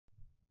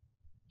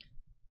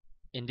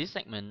In this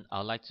segment,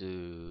 I'd like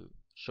to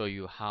show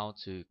you how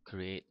to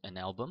create an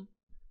album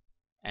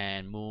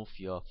and move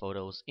your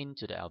photos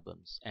into the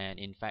albums. And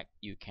in fact,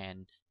 you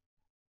can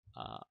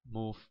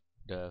move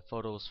the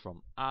photos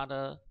from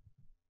other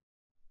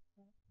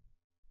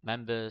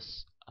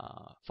members'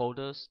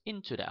 folders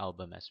into the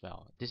album as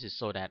well. This is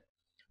so that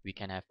we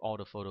can have all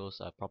the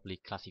photos properly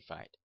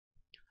classified.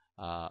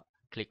 Uh,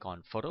 Click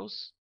on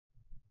Photos,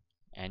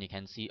 and you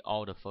can see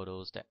all the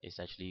photos that is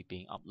actually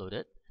being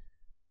uploaded.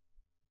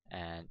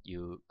 And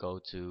you go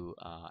to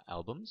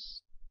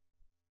Albums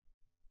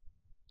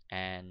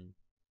and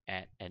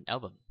add an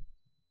album.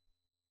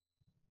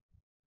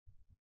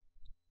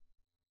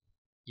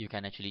 You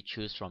can actually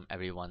choose from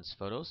everyone's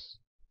photos.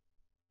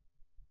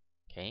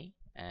 Okay,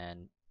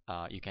 and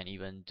you can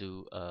even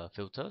do a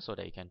filter so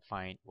that you can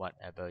find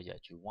whatever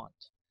that you want.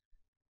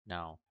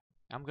 Now,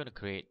 I'm going to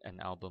create an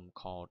album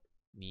called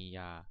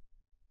Miyazaki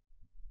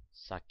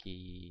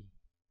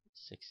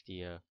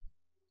 60th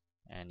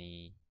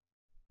Anniversary.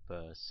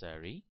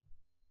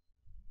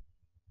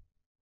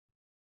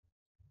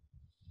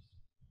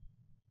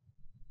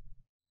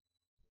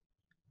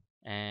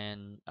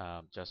 And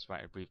just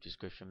write a brief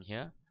description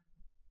here.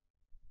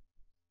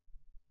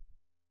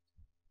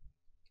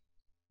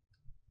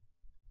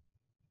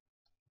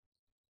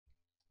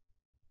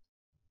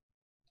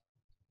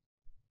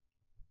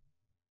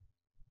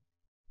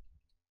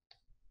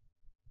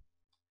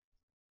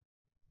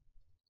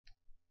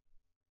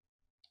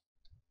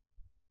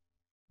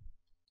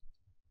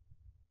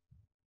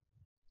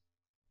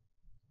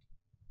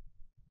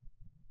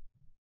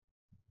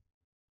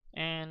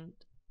 And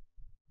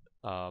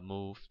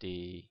move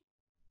the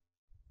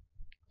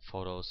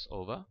photos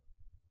over.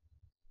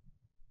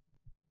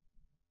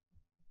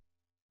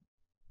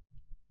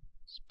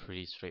 It's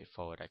pretty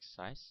straightforward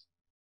exercise.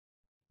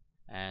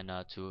 And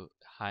to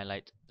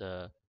highlight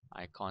the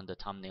icon, the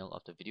thumbnail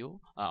of the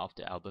video, of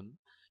the album,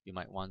 you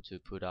might want to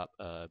put up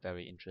a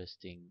very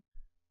interesting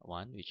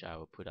one, which I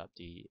will put up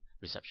the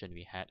reception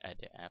we had at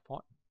the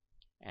airport.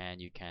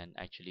 And you can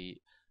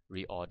actually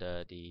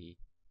reorder the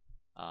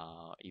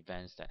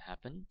events that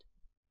happened.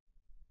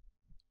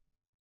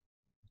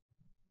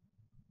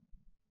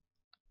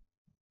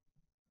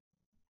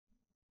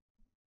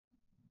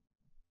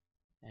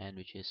 And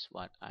which is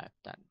what I've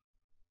done.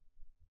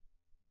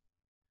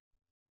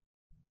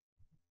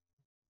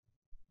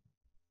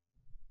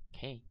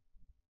 Okay,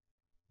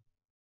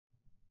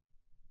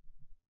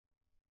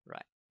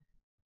 right.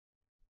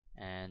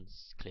 And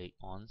click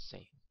on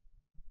Save.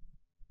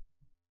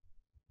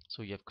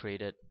 So you have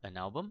created an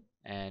album,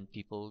 and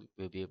people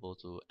will be able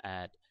to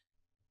add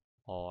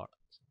or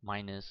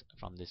minus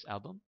from this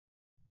album.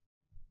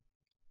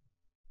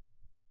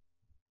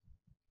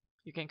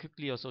 You can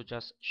quickly also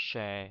just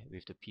share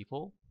with the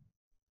people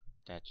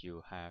that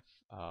you have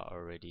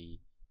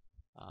already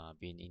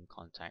been in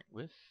contact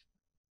with.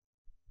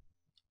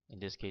 In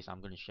this case,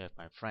 I'm going to share with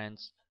my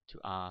friends to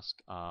ask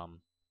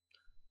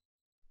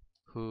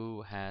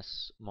who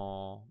has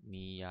more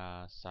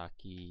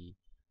Miyazaki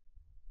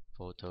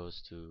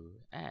photos to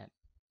add.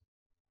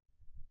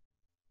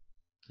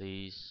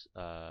 Please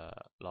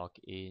log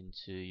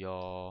into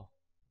your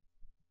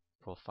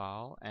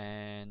profile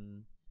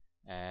and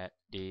add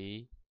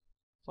the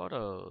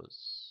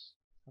photos.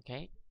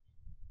 Okay,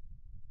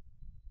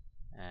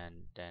 and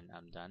then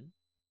I'm done.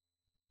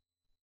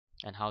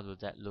 And how does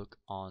that look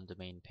on the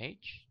main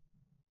page?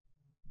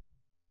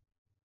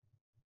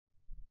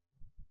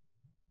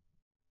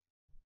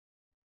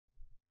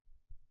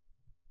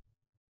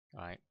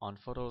 Right, on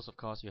photos, of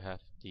course, you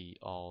have the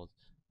all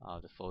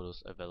the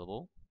photos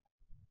available.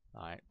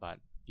 Right, but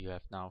you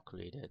have now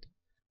created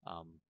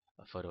a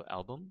photo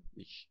album,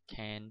 which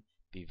can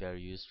be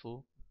very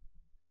useful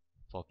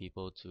for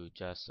people to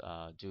just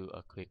do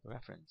a quick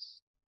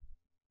reference.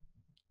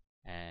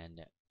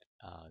 And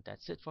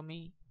that's it for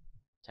me.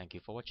 Thank you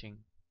for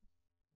watching.